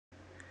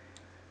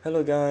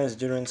Hello guys,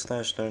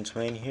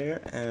 Dynet/Learn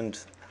here, and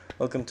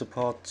welcome to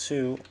part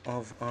 2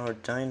 of our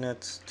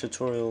Dynet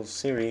tutorial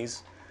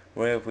series,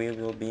 where we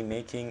will be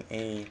making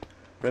a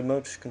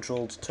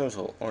remote-controlled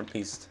turtle, or at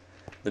least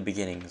the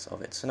beginnings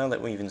of it. So now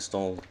that we've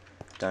installed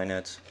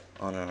Dynet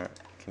on our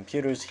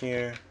computers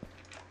here,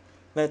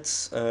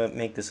 let's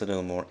make this a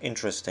little more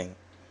interesting.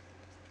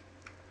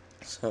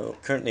 So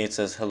currently it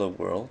says hello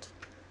world,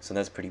 so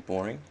that's pretty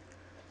boring.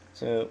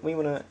 So we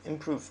want to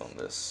improve on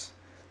this.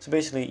 So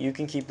basically you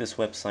can keep this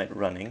website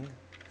running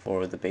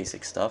for the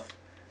basic stuff.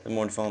 The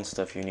more advanced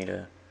stuff you need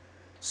to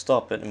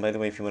stop it, and by the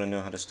way, if you want to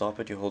know how to stop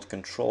it, you hold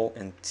Control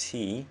and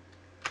T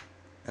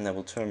and that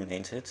will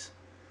terminate it.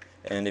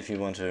 And if you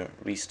want to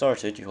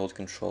restart it, you hold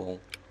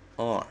Control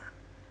R.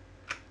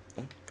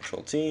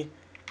 Control T,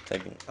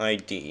 type in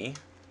ID,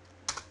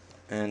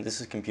 and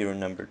this is computer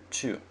number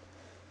 2.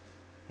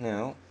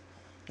 Now,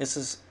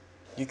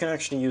 you can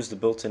actually use the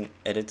built-in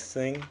edit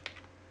thing,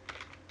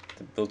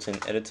 the built-in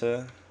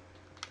editor.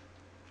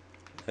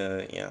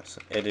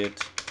 So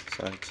edit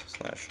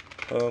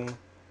site/home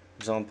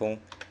example,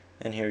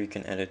 and here you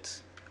can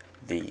edit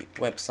the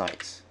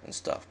website and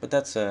stuff, but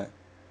that's a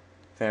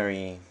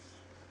very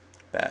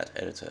bad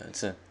editor.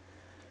 It's a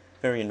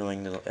very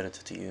annoying little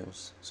editor to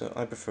use, so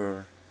I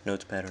prefer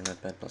Notepad or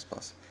Notepad++.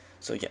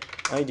 So yeah,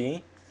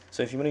 ID.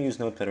 So if you want to use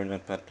Notepad or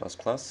Notepad++,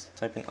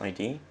 type in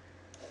ID,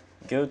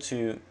 go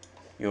to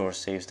your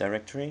saves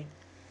directory,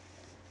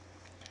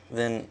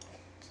 then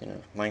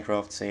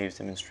Minecraft saves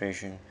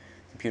demonstration,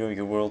 computer,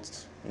 your world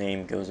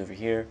name goes over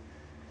here,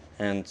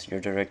 and your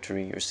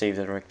directory, your save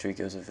directory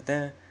goes over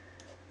there.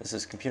 This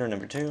is computer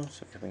number 2,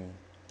 so clicking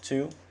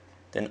 2.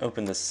 Then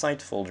open the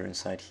site folder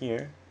inside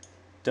here.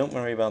 Don't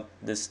worry about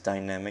this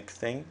dynamic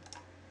thing.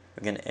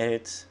 We're going to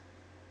edit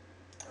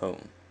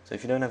home. So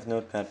if you don't have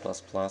Notepad++,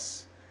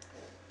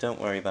 don't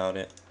worry about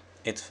it.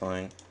 It's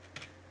fine.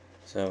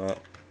 So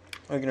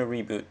we're going to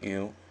reboot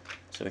you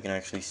so we can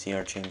actually see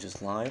our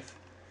changes live.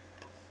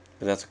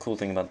 But that's a cool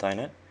thing about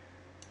Dynet.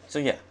 So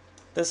yeah,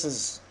 this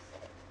is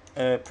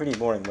a pretty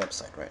boring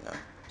website right now.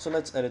 So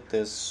let's edit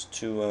this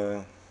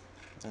to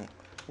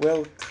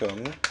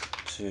welcome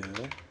to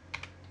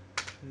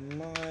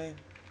my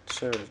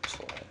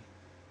turtle.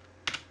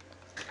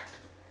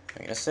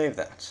 I'm gonna save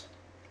that.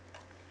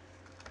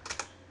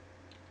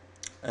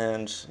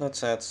 And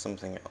let's add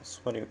something else.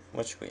 What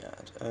should we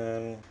add?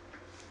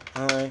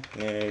 I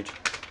made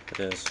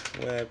this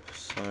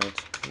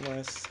website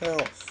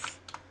myself.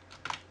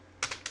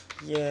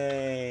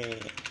 Yay!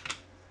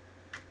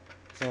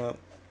 So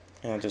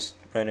just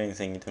write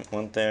anything you don't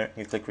want there.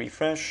 You click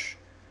refresh.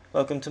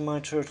 Welcome to my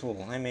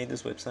turtle. I made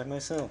this website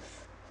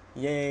myself.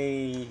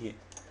 Yay!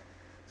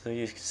 So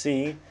you can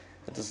see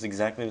that this is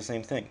exactly the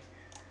same thing,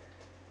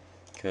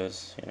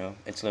 because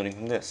it's loading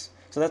from this.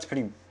 So that's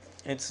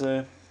it's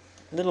a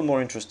little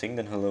more interesting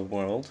than Hello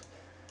World,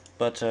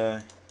 but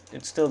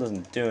it still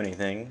doesn't do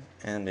anything,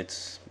 and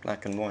it's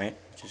black and white,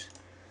 which is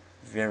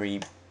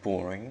very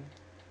boring.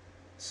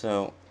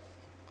 So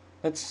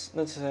let's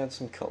add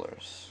some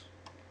colors.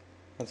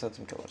 So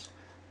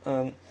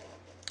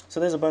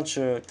there's a bunch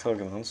of color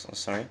commands,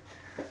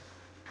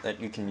 that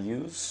you can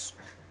use.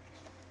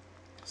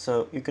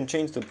 So you can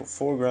change the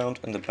foreground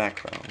and the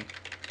background.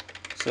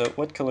 So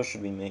what color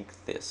should we make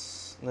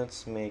this?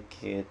 Let's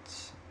make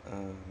it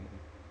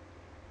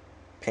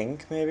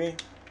pink, maybe.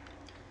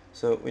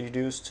 So we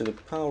reduce to the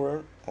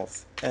power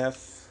of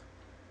F6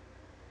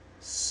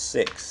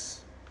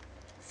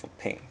 for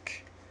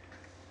pink.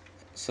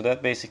 So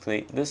that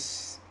basically,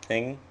 this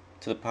thing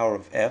to the power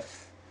of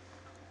F,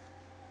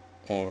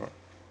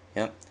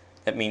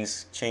 that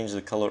means change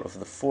the color of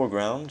the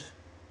foreground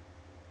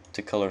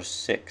to color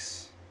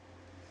 6.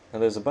 Now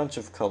there's a bunch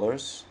of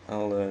colors.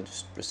 I'll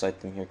just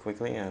recite them here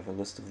quickly. I have a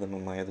list of them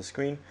on my other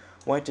screen.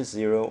 White is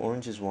 0,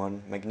 orange is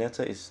 1,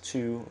 magenta is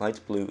 2, light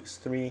blue is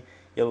 3,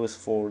 yellow is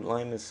 4,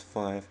 lime is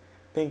 5,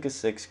 pink is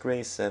 6, gray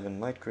is 7,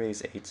 light gray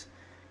is 8,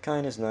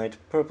 cyan is night,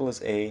 purple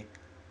is A,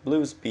 blue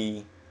is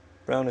B,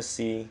 brown is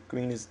C,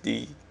 green is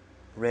D,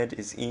 red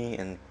is E,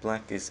 and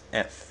black is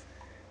F.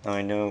 Now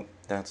I know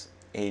that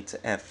A to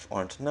F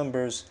aren't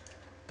numbers,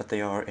 but they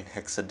are in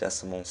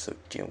hexadecimal, so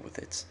deal with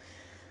it.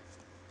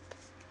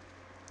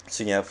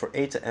 So yeah, for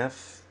A to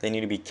F, they need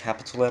to be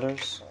capital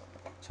letters,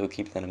 so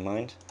keep that in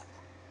mind.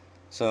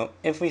 So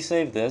if we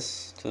save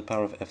this to the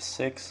power of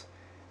F6,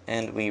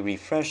 and we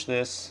refresh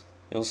this,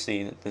 you'll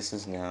see that this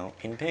is now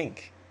in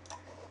pink.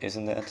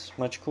 Isn't that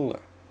much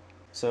cooler?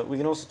 So we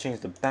can also change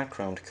the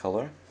background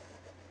color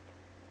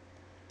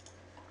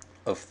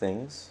of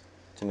things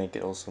to make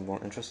it also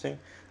more interesting.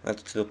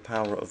 That's to the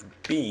power of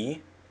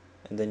B,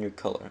 and then your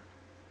color.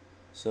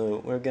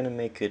 So we're going to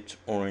make it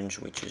orange,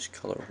 which is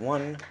color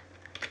 1.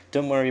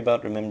 Don't worry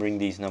about remembering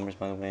these numbers,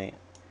 by the way.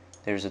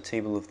 There's a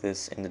table of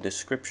this in the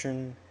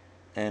description,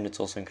 and it's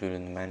also included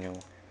in the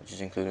manual, which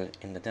is included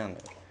in the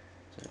download.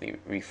 So if we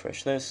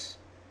refresh this,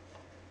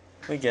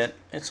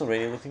 it's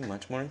already looking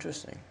much more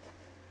interesting.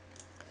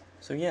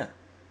 So yeah,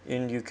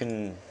 and you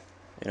can,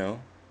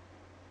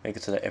 make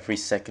it so that every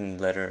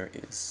second letter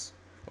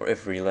or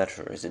every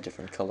letter is a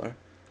different color.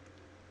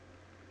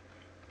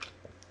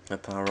 a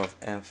power of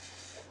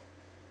F,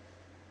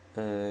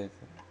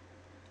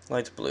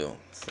 light blue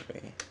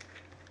 3.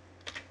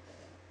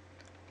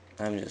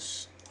 I'm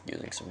just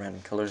using some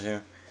random colors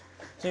here,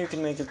 so you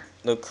can make it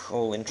look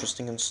all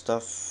interesting and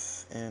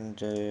stuff.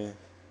 And you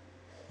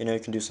know, you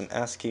can do some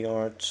ASCII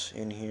art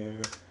in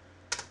here.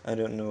 I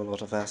don't know a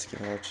lot of ASCII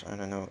art. I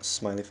don't know,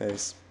 smiley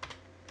face.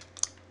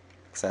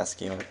 It's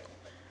ASCII art.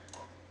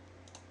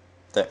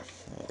 There,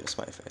 I get a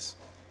smiley face.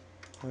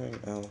 There you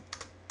go.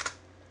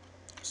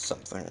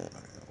 Something, I don't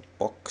know,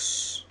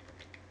 box.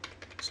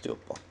 Let's do a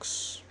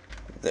box.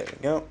 There we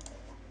go.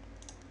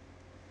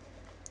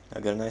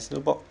 I've got a nice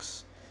little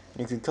box.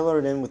 And you can color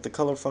it in with the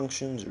color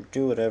functions or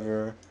do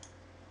whatever.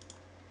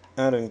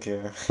 I don't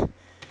care.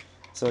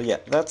 So yeah,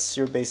 that's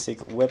your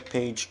basic web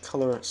page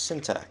color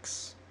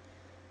syntax.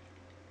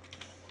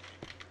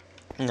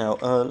 Now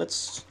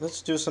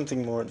let's do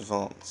something more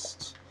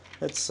advanced.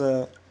 Let's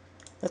add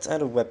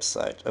a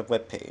website, a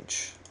web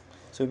page.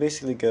 So we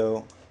basically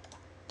go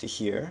to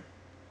here,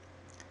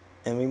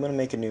 and we want to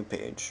make a new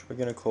page. We're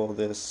gonna call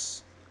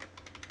this.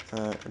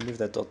 Remove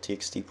that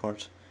 .txt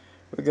part.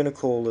 We're gonna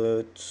call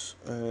it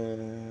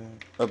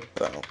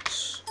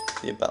about,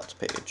 the about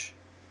page.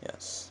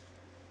 Yes.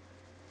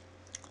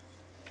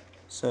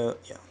 So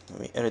yeah, let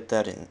me edit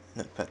that in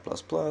Notepad++,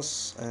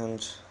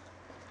 and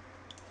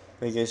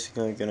we're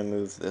basically gonna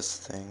move this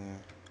thing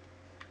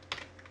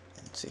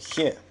into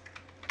here.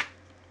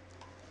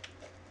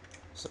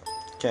 So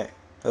okay,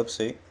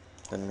 oopsie,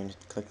 didn't mean to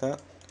click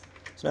that.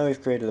 So now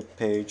we've created a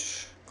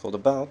page called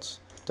about.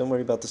 Don't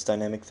worry about this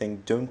dynamic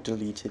thing. Don't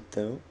delete it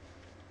though.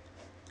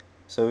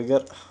 So we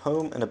got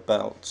home and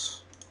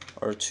about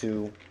are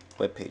two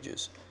web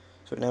pages.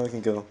 So now we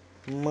can go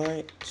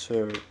my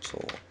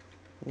turtle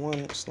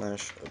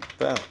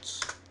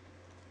 1/about,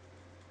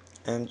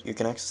 and you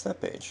can access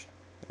that page.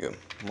 You go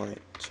my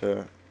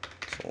turtle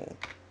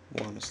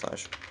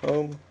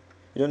 1/home.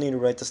 You don't need to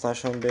write the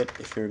 /home bit.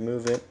 If you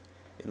remove it,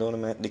 it'll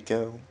automatically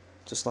go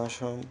to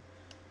 /home.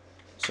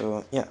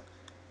 So yeah,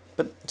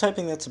 but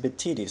typing that's a bit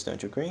tedious,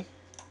 don't you agree?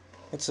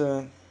 It's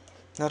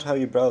not how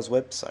you browse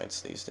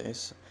websites these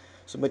days.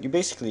 So what you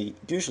basically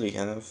usually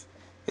have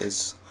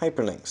is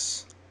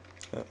hyperlinks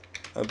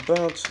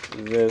about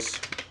this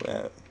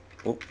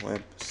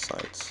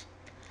website.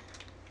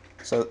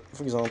 So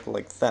for example,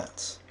 like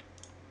that,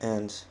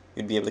 and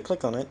you'd be able to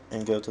click on it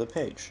and go to the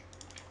page.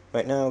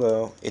 Right now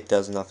though, it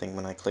does nothing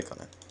when I click on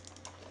it.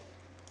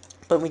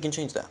 But we can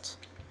change that.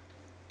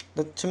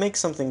 But to make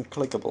something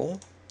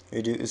clickable, what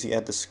you do is you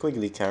add the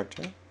squiggly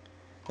character.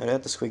 Now to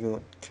add the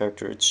squiggly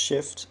character, it's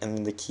shift and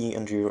then the key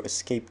under your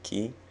escape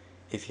key.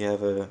 If you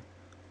have the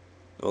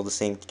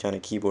same kind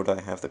of keyboard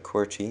I have, the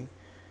QWERTY.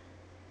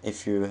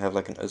 If you have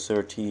like an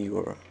AZERTY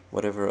or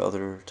whatever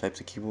other types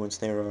of keyboards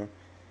there are,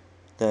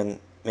 then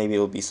maybe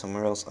it'll be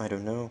somewhere else, I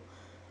don't know.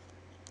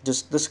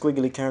 Just the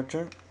squiggly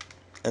character,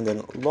 and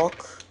then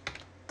lock,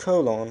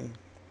 colon,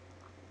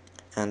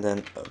 and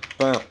then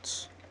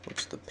about, which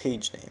is the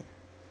page name.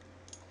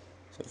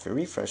 So if we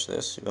refresh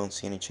this, you won't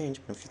see any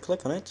change, but if you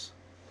click on it,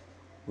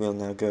 we'll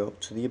now go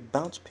to the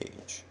about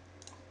page.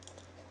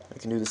 I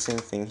can do the same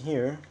thing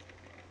here.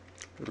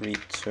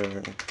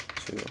 Return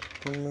to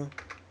home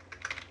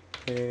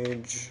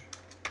page,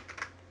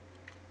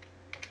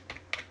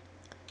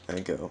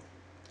 and go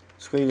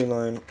squiggly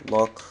line,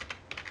 lock,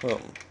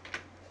 home.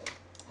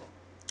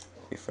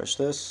 Refresh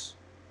this,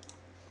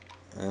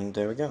 and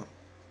there we go.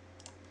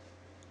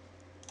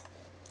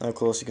 Now of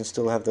course you can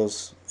still have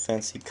those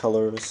fancy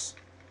colors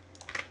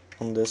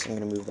on this. I'm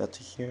going to move that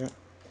to here.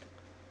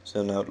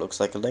 So now it looks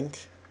like a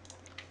link.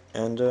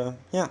 And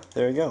yeah,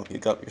 there you go. You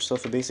got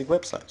yourself a basic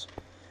website.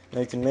 Now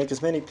you can make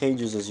as many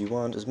pages as you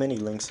want, as many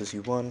links as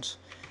you want.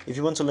 If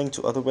you want to link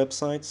to other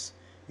websites,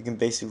 you can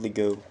basically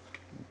go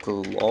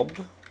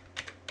glob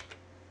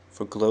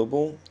for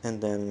global, and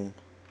then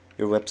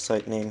your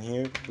website name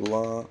here,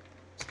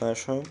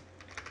 blah/home.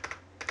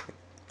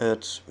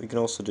 We can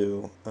also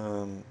do,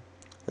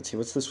 let's see,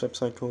 what's this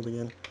website called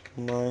again?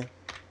 My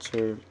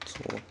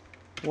turtle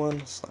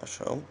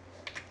 1/home.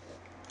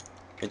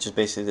 It's just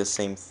basically the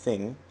same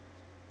thing.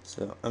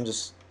 So I'm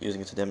just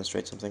using it to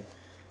demonstrate something.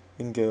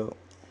 You can go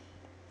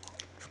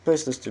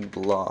replace this to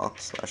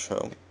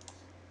blah/home.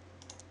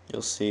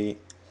 You'll see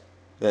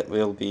that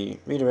we'll be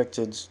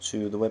redirected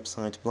to the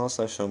website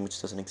blah/home,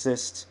 which doesn't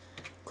exist,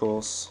 of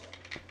course,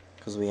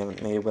 because we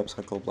haven't made a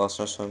website called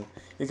blah/home.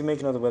 You can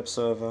make another web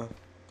server,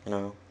 you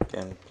know,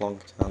 again,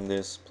 plonk down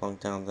this, plonk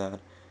down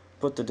that,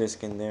 put the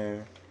disk in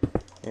there.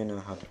 You know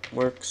how it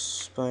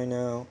works by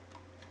now.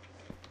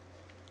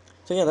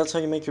 So yeah, that's how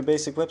you make your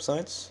basic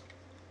websites.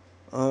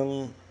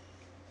 You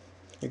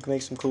can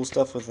make some cool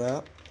stuff with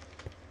that.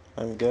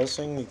 I'm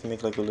guessing you can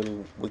make like a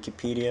little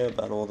Wikipedia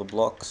about all the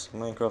blocks in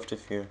Minecraft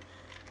if you're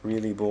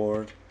really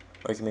bored.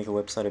 Or you can make a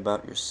website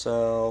about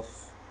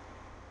yourself,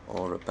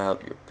 or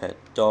about your pet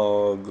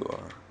dog,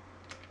 or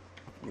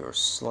your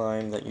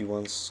slime that you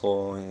once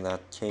saw in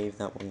that cave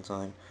that one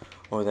time,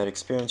 or that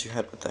experience you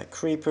had with that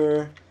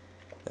creeper,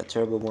 that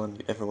terrible one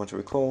you never want to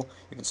recall.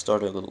 You can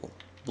start a little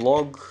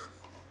blog,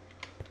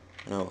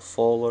 you know, a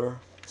folder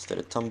instead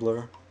of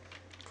Tumblr.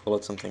 call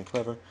it something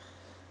clever.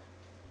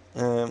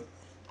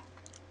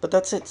 But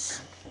that's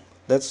it.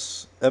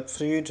 That's up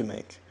for you to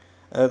make.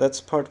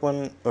 That's part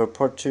 1 or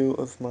part 2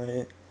 of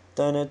my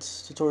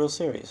Dynet tutorial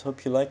series.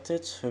 Hope you liked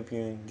it, hope you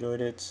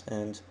enjoyed it,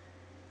 and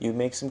you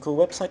make some cool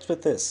websites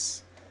with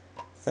this.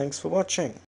 Thanks for watching.